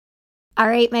All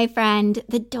right, my friend,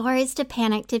 the doors to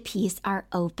Panic to Peace are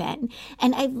open,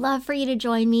 and I'd love for you to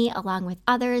join me along with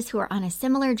others who are on a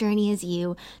similar journey as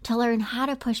you to learn how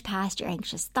to push past your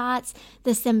anxious thoughts,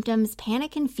 the symptoms,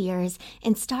 panic, and fears,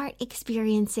 and start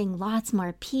experiencing lots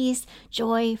more peace,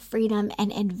 joy, freedom,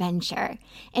 and adventure.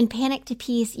 In Panic to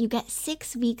Peace, you get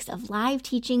 6 weeks of live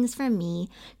teachings from me,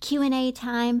 Q&A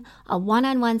time, a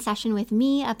one-on-one session with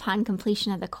me upon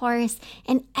completion of the course,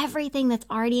 and everything that's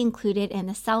already included in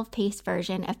the self-paced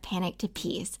version of Panic to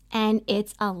Peace, and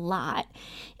it's a lot.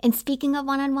 And speaking of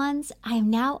one-on-ones, I am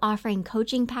now offering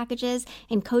coaching packages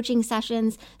and coaching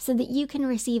sessions so that you can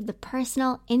receive the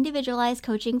personal, individualized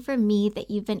coaching from me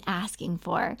that you've been asking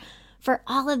for. For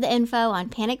all of the info on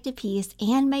Panic to Peace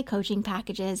and my coaching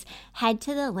packages, head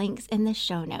to the links in the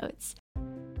show notes.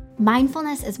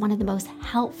 Mindfulness is one of the most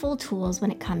helpful tools when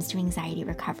it comes to anxiety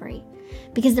recovery,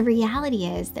 because the reality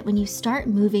is that when you start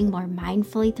moving more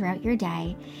mindfully throughout your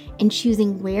day and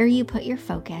choosing where you put your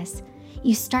focus,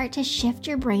 you start to shift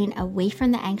your brain away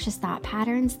from the anxious thought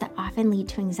patterns that often lead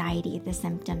to anxiety, the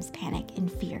symptoms, panic,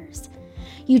 and fears.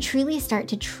 You truly start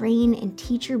to train and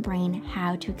teach your brain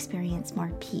how to experience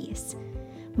more peace.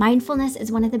 Mindfulness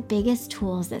is one of the biggest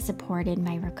tools that supported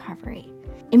my recovery.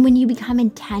 And when you become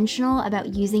intentional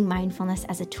about using mindfulness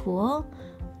as a tool,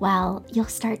 well, you'll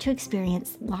start to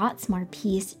experience lots more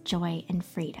peace, joy, and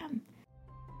freedom.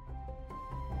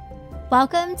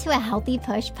 Welcome to a Healthy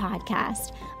Push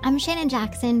podcast. I'm Shannon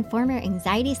Jackson, former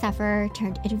anxiety sufferer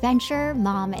turned adventure,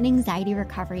 mom, and anxiety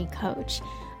recovery coach.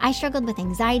 I struggled with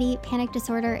anxiety, panic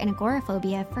disorder, and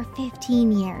agoraphobia for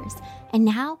 15 years. And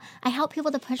now I help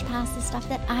people to push past the stuff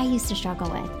that I used to struggle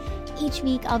with. Each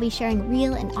week, I'll be sharing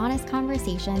real and honest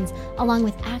conversations along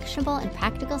with actionable and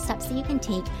practical steps that you can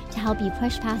take to help you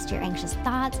push past your anxious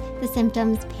thoughts, the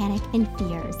symptoms, panic, and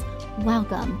fears.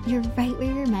 Welcome. You're right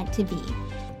where you're meant to be.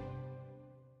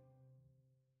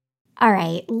 All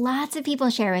right, lots of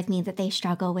people share with me that they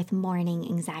struggle with morning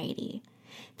anxiety.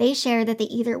 They share that they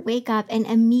either wake up and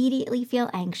immediately feel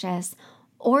anxious,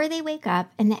 or they wake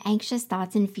up and the anxious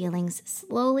thoughts and feelings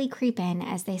slowly creep in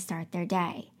as they start their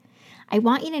day. I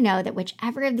want you to know that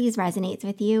whichever of these resonates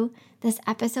with you, this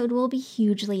episode will be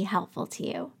hugely helpful to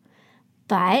you.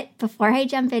 But before I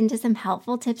jump into some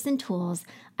helpful tips and tools,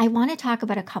 I want to talk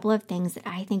about a couple of things that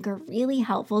I think are really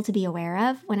helpful to be aware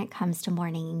of when it comes to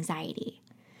morning anxiety.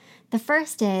 The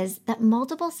first is that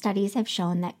multiple studies have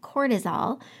shown that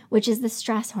cortisol, which is the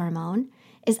stress hormone,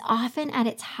 is often at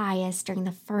its highest during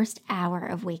the first hour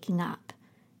of waking up.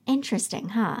 Interesting,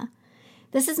 huh?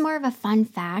 This is more of a fun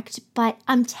fact, but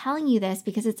I'm telling you this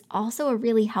because it's also a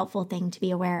really helpful thing to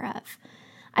be aware of.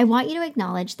 I want you to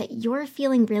acknowledge that you're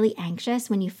feeling really anxious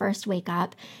when you first wake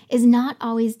up is not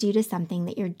always due to something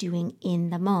that you're doing in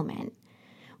the moment.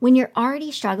 When you're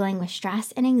already struggling with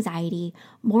stress and anxiety,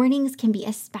 mornings can be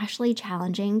especially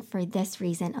challenging for this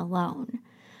reason alone.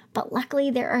 But luckily,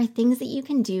 there are things that you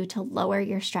can do to lower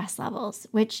your stress levels,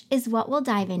 which is what we'll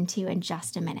dive into in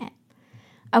just a minute.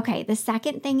 Okay, the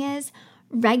second thing is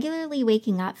regularly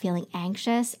waking up feeling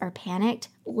anxious or panicked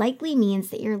likely means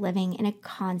that you're living in a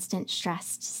constant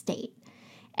stressed state.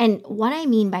 And what I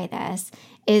mean by this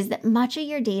is that much of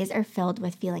your days are filled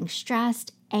with feeling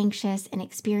stressed, anxious, and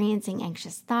experiencing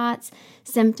anxious thoughts,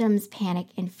 symptoms, panic,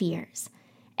 and fears.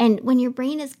 And when your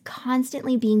brain is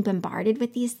constantly being bombarded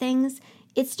with these things,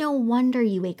 it's no wonder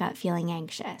you wake up feeling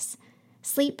anxious.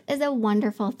 Sleep is a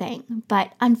wonderful thing,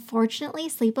 but unfortunately,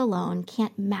 sleep alone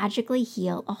can't magically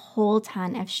heal a whole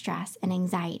ton of stress and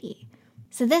anxiety.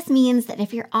 So this means that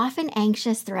if you're often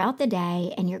anxious throughout the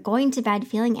day and you're going to bed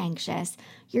feeling anxious,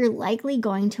 you're likely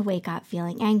going to wake up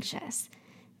feeling anxious.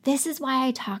 This is why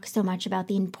I talk so much about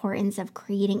the importance of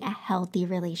creating a healthy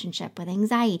relationship with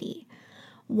anxiety.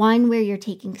 One where you're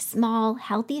taking small,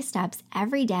 healthy steps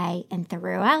every day and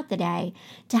throughout the day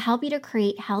to help you to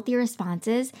create healthy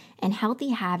responses and healthy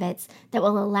habits that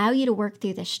will allow you to work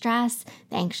through the stress,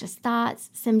 the anxious thoughts,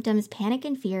 symptoms, panic,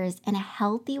 and fears in a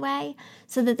healthy way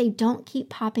so that they don't keep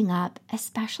popping up,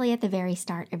 especially at the very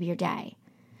start of your day.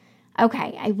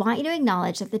 Okay, I want you to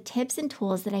acknowledge that the tips and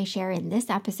tools that I share in this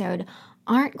episode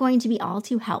aren't going to be all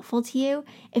too helpful to you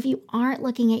if you aren't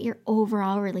looking at your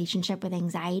overall relationship with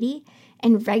anxiety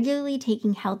and regularly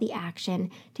taking healthy action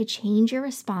to change your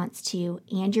response to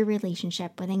and your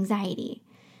relationship with anxiety.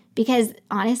 Because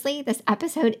honestly, this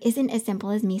episode isn't as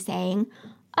simple as me saying,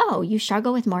 oh, you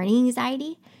struggle with morning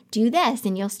anxiety? Do this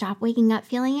and you'll stop waking up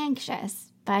feeling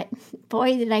anxious. But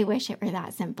boy, did I wish it were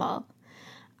that simple.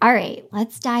 All right,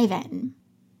 let's dive in.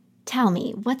 Tell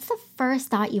me, what's the first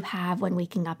thought you have when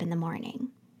waking up in the morning?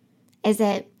 Is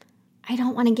it, I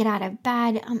don't want to get out of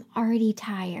bed, I'm already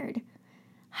tired?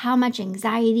 How much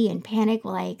anxiety and panic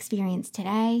will I experience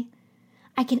today?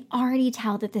 I can already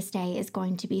tell that this day is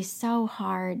going to be so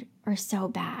hard or so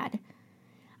bad.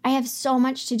 I have so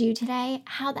much to do today.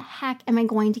 How the heck am I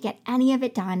going to get any of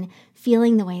it done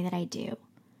feeling the way that I do?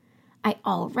 I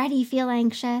already feel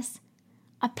anxious.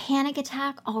 A panic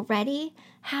attack already?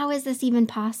 How is this even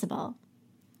possible?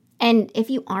 And if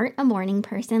you aren't a morning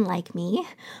person like me,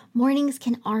 mornings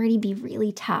can already be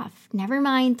really tough, never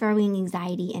mind throwing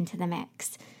anxiety into the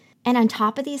mix. And on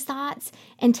top of these thoughts,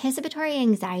 anticipatory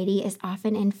anxiety is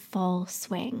often in full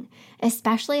swing,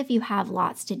 especially if you have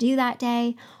lots to do that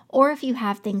day or if you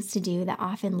have things to do that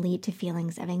often lead to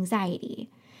feelings of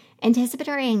anxiety.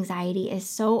 Anticipatory anxiety is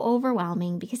so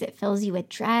overwhelming because it fills you with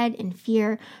dread and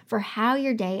fear for how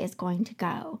your day is going to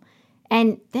go.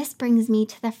 And this brings me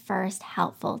to the first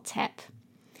helpful tip.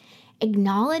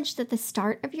 Acknowledge that the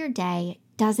start of your day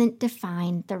doesn't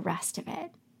define the rest of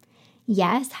it.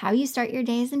 Yes, how you start your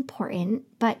day is important,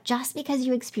 but just because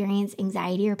you experience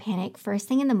anxiety or panic first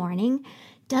thing in the morning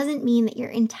doesn't mean that your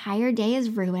entire day is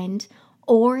ruined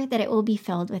or that it will be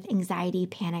filled with anxiety,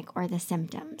 panic, or the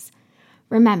symptoms.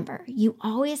 Remember, you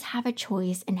always have a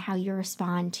choice in how you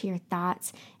respond to your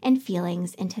thoughts and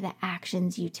feelings and to the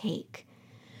actions you take.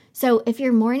 So if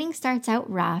your morning starts out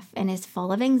rough and is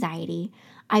full of anxiety,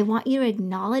 I want you to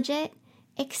acknowledge it,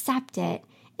 accept it,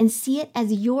 and see it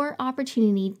as your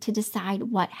opportunity to decide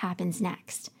what happens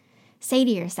next. Say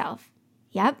to yourself,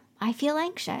 yep, I feel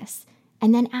anxious.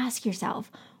 And then ask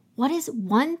yourself, what is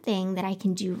one thing that I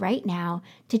can do right now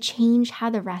to change how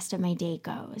the rest of my day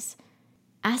goes?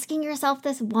 Asking yourself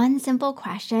this one simple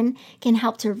question can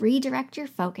help to redirect your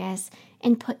focus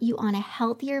and put you on a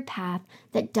healthier path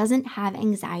that doesn't have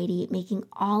anxiety making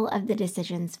all of the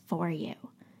decisions for you.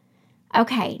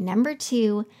 Okay, number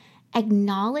 2,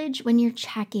 acknowledge when you're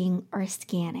checking or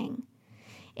scanning.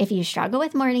 If you struggle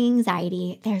with morning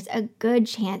anxiety, there's a good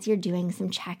chance you're doing some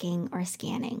checking or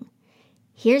scanning.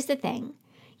 Here's the thing,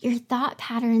 your thought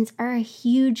patterns are a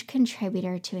huge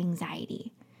contributor to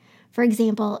anxiety. For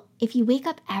example, if you wake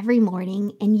up every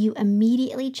morning and you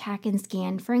immediately check and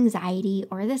scan for anxiety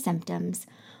or the symptoms,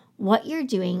 what you're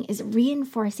doing is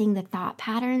reinforcing the thought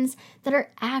patterns that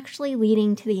are actually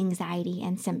leading to the anxiety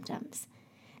and symptoms.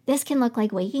 This can look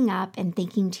like waking up and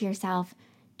thinking to yourself,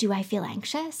 do I feel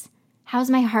anxious? How's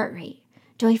my heart rate?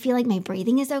 Do I feel like my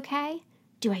breathing is okay?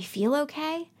 Do I feel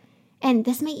okay? And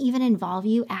this may even involve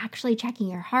you actually checking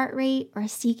your heart rate or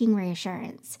seeking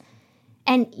reassurance.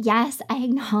 And yes, I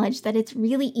acknowledge that it's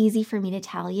really easy for me to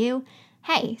tell you,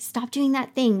 hey, stop doing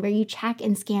that thing where you check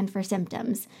and scan for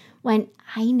symptoms, when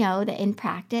I know that in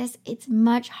practice, it's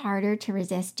much harder to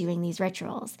resist doing these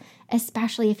rituals,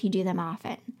 especially if you do them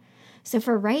often. So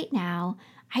for right now,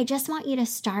 I just want you to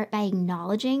start by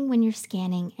acknowledging when you're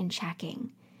scanning and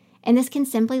checking. And this can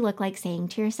simply look like saying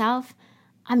to yourself,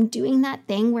 I'm doing that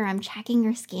thing where I'm checking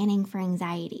or scanning for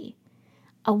anxiety.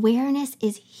 Awareness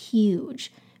is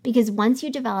huge. Because once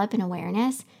you develop an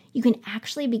awareness, you can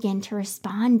actually begin to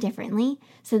respond differently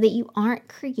so that you aren't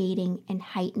creating and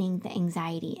heightening the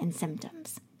anxiety and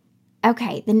symptoms.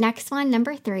 Okay, the next one,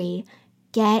 number 3,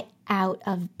 get out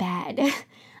of bed.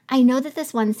 I know that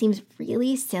this one seems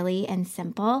really silly and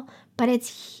simple, but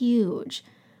it's huge.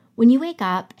 When you wake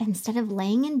up, instead of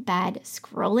laying in bed,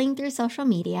 scrolling through social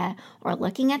media, or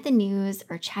looking at the news,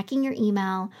 or checking your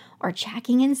email, or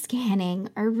checking and scanning,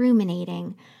 or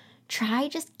ruminating, try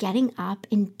just getting up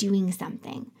and doing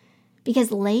something. Because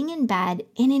laying in bed,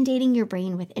 inundating your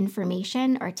brain with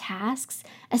information or tasks,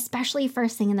 especially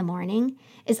first thing in the morning,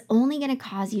 is only going to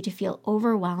cause you to feel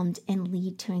overwhelmed and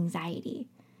lead to anxiety.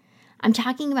 I'm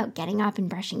talking about getting up and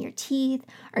brushing your teeth,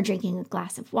 or drinking a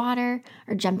glass of water,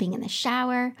 or jumping in the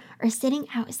shower, or sitting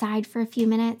outside for a few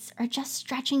minutes, or just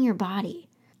stretching your body.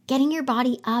 Getting your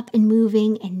body up and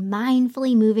moving and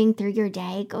mindfully moving through your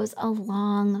day goes a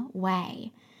long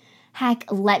way.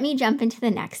 Heck, let me jump into the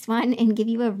next one and give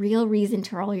you a real reason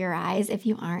to roll your eyes if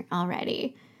you aren't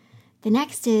already. The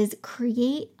next is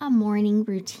create a morning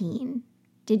routine.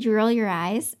 Did you roll your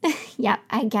eyes? Yep,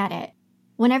 I get it.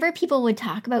 Whenever people would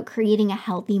talk about creating a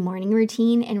healthy morning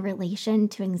routine in relation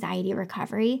to anxiety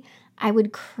recovery, I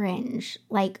would cringe,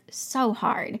 like so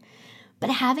hard.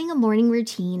 But having a morning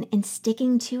routine and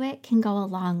sticking to it can go a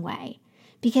long way.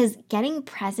 Because getting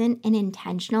present and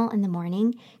intentional in the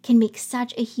morning can make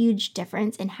such a huge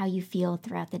difference in how you feel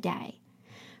throughout the day.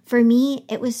 For me,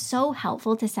 it was so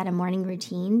helpful to set a morning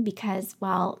routine because,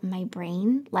 well, my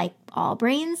brain, like all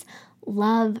brains,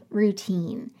 love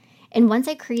routine. And once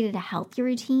I created a healthy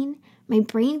routine, my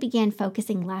brain began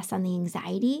focusing less on the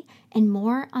anxiety and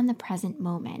more on the present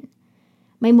moment.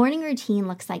 My morning routine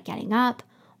looks like getting up,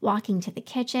 walking to the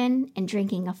kitchen and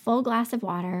drinking a full glass of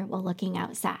water while looking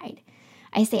outside.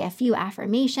 I say a few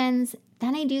affirmations,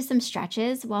 then I do some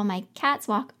stretches while my cats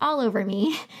walk all over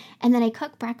me, and then I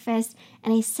cook breakfast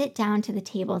and I sit down to the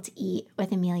table to eat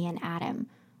with Amelia and Adam,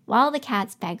 while the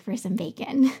cats beg for some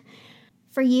bacon.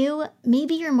 For you,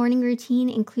 maybe your morning routine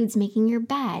includes making your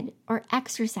bed, or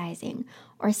exercising,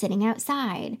 or sitting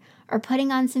outside, or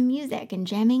putting on some music and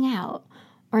jamming out,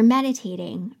 or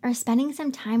meditating, or spending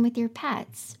some time with your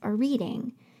pets, or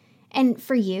reading. And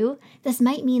for you, this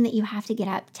might mean that you have to get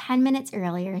up 10 minutes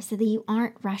earlier so that you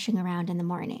aren't rushing around in the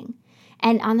morning.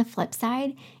 And on the flip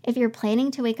side, if you're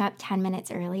planning to wake up 10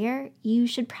 minutes earlier, you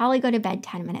should probably go to bed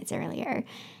 10 minutes earlier.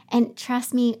 And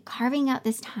trust me, carving out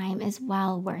this time is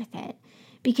well worth it.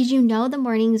 Because you know the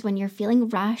mornings when you're feeling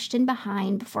rushed and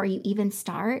behind before you even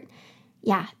start,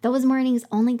 those mornings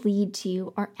only lead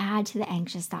to or add to the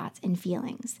anxious thoughts and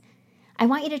feelings. I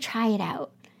want you to try it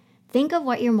out. Think of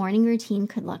what your morning routine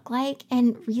could look like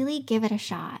and really give it a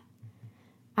shot.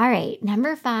 All right,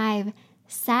 number 5,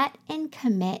 set and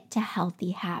commit to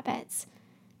healthy habits.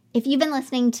 If you've been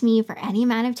listening to me for any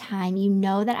amount of time, you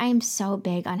know that I am so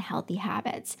big on healthy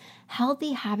habits.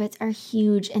 Healthy habits are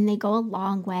huge and they go a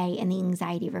long way in the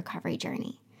anxiety recovery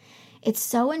journey. It's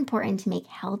so important to make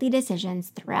healthy decisions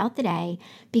throughout the day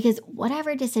because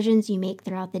whatever decisions you make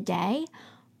throughout the day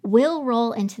will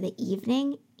roll into the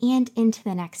evening and into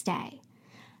the next day.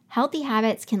 Healthy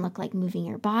habits can look like moving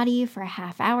your body for a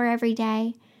half hour every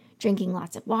day, drinking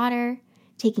lots of water,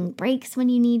 taking breaks when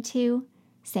you need to,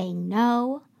 saying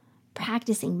no,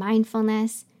 practicing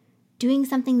mindfulness, doing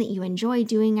something that you enjoy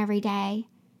doing every day,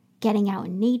 getting out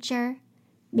in nature,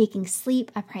 making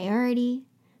sleep a priority,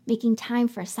 making time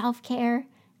for self-care,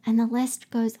 and the list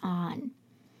goes on.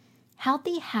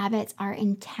 Healthy habits are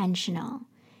intentional,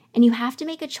 and you have to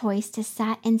make a choice to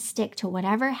set and stick to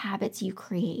whatever habits you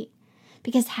create,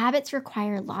 because habits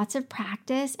require lots of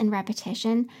practice and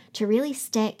repetition to really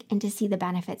stick and to see the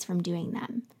benefits from doing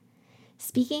them.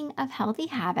 Speaking of healthy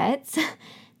habits,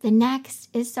 the next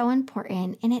is so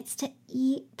important, and it's to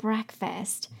eat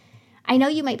breakfast. I know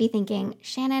you might be thinking,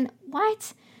 Shannon,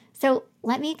 what? So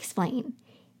let me explain.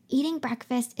 Eating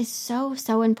breakfast is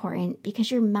so important because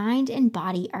your mind and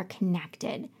body are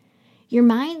connected. Your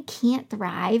mind can't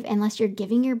thrive unless you're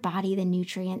giving your body the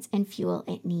nutrients and fuel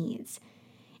it needs.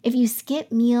 If you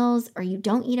skip meals or you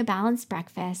don't eat a balanced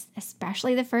breakfast,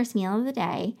 especially the first meal of the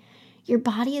day, your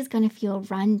body is going to feel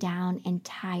run down and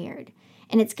tired,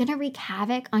 and it's going to wreak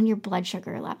havoc on your blood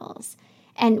sugar levels.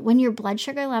 And when your blood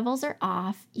sugar levels are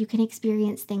off, you can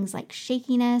experience things like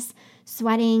shakiness,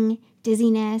 sweating,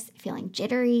 dizziness, feeling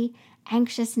jittery,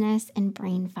 anxiousness, and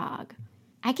brain fog.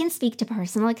 I can speak to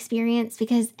personal experience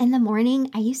because in the morning,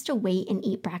 I used to wait and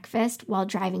eat breakfast while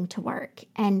driving to work,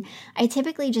 and I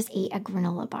typically just ate a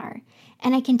granola bar.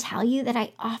 And I can tell you that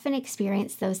I often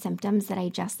experience those symptoms that I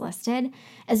just listed,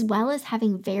 as well as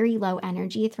having very low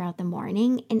energy throughout the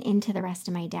morning and into the rest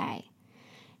of my day.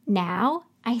 Now,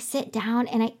 I sit down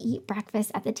and I eat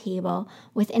breakfast at the table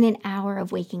within an hour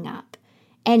of waking up.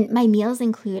 And my meals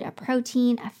include a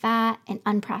protein, a fat, an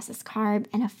unprocessed carb,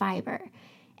 and a fiber.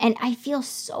 And I feel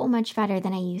so much better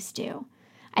than I used to.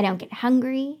 I don't get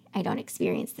hungry, I don't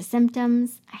experience the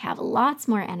symptoms, I have lots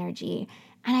more energy,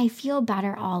 and I feel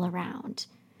better all around.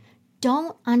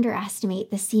 Don't underestimate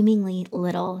the seemingly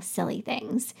little silly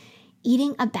things.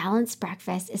 Eating a balanced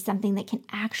breakfast is something that can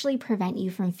actually prevent you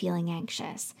from feeling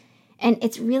anxious. And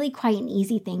it's really quite an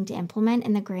easy thing to implement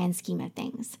in the grand scheme of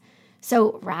things.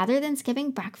 So rather than skipping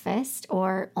breakfast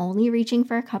or only reaching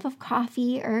for a cup of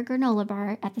coffee or a granola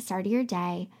bar at the start of your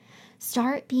day,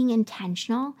 start being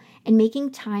intentional and making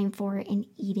time for and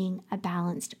eating a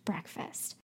balanced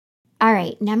breakfast. All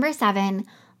right, number 7,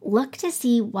 look to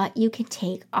see what you can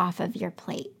take off of your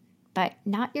plate, but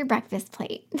not your breakfast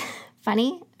plate.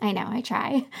 Funny? I know, I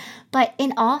try. But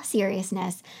in all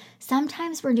seriousness,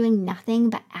 sometimes we're doing nothing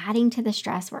but adding to the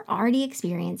stress we're already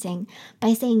experiencing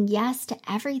by saying yes to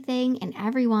everything and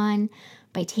everyone,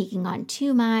 by taking on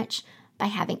too much, by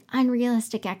having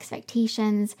unrealistic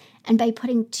expectations, and by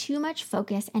putting too much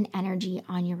focus and energy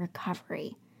on your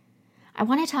recovery. I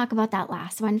want to talk about that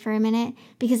last one for a minute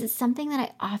because it's something that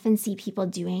I often see people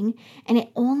doing, and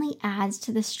it only adds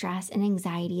to the stress and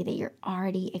anxiety that you're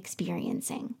already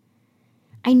experiencing.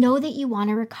 I know that you want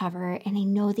to recover, and I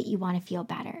know that you want to feel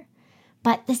better.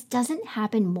 But this doesn't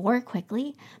happen more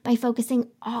quickly by focusing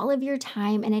all of your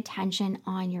time and attention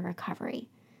on your recovery.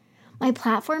 My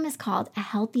platform is called A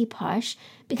Healthy Push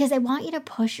because I want you to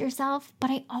push yourself, but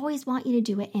I always want you to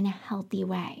do it in a healthy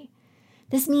way.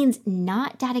 This means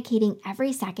not dedicating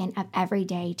every second of every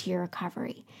day to your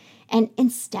recovery. And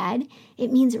instead,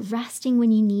 it means resting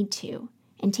when you need to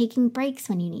and taking breaks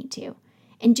when you need to,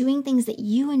 and doing things that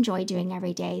you enjoy doing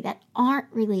every day that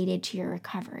aren't related to your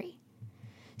recovery.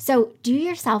 So do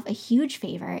yourself a huge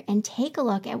favor and take a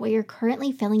look at what you're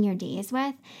currently filling your days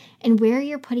with and where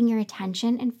you're putting your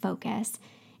attention and focus,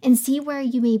 and see where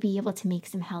you may be able to make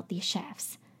some healthy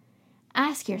shifts.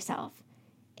 Ask yourself,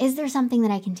 is there something that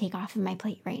I can take off of my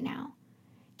plate right now?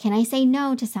 Can I say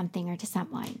no to something or to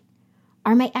someone?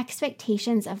 Are my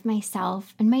expectations of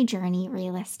myself and my journey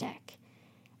realistic?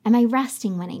 Am I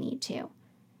resting when I need to?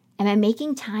 Am I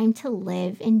making time to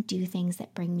live and do things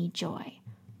that bring me joy?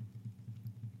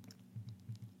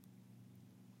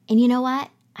 And you know what?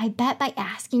 I bet by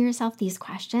asking yourself these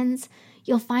questions,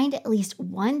 you'll find at least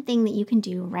one thing that you can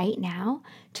do right now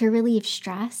to relieve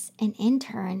stress, and in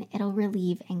turn, it'll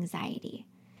relieve anxiety.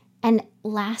 And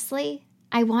lastly,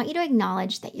 I want you to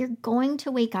acknowledge that you're going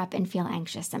to wake up and feel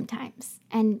anxious sometimes,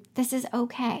 and this is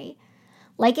okay.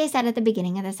 Like I said at the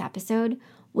beginning of this episode,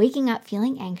 waking up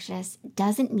feeling anxious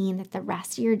doesn't mean that the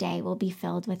rest of your day will be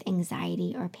filled with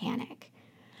anxiety or panic.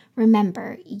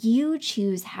 Remember, you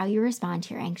choose how you respond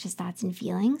to your anxious thoughts and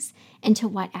feelings and to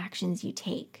what actions you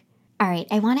take. All right,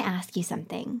 I want to ask you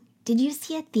something. Did you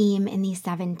see a theme in these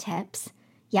 7 tips?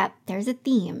 Yep, there's a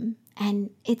theme,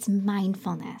 and it's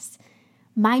mindfulness.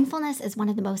 Mindfulness is one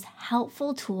of the most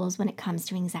helpful tools when it comes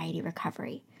to anxiety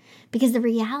recovery, because the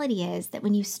reality is that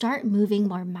when you start moving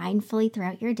more mindfully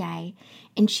throughout your day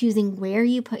and choosing where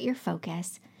you put your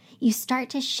focus, you start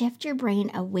to shift your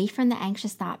brain away from the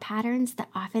anxious thought patterns that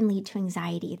often lead to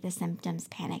anxiety, the symptoms,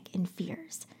 panic, and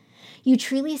fears. You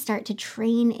truly start to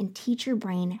train and teach your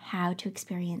brain how to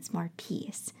experience more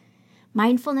peace.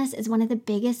 Mindfulness is one of the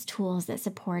biggest tools that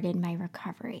supported my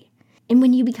recovery. And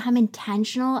when you become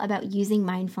intentional about using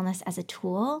mindfulness as a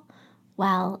tool,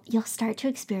 well, you'll start to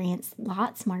experience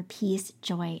lots more peace,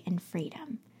 joy, and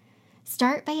freedom.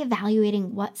 Start by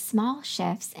evaluating what small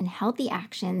shifts and healthy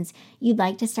actions you'd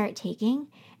like to start taking,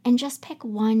 and just pick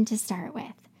one to start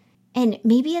with. And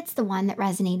maybe it's the one that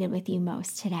resonated with you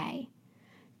most today.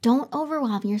 Don't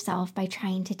overwhelm yourself by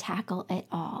trying to tackle it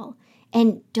all,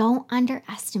 and don't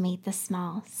underestimate the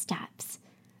small steps.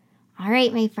 All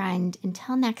right, my friend,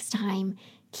 until next time,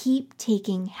 keep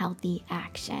taking healthy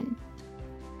action.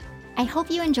 I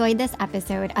hope you enjoyed this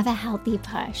episode of A Healthy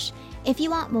Push. If you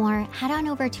want more, head on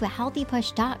over to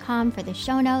ahealthypush.com for the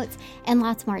show notes and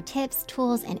lots more tips,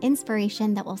 tools, and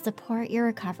inspiration that will support your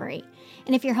recovery.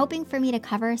 And if you're hoping for me to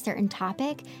cover a certain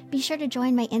topic, be sure to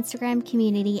join my Instagram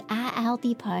community at A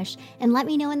Healthy Push and let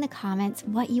me know in the comments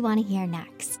what you want to hear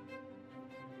next.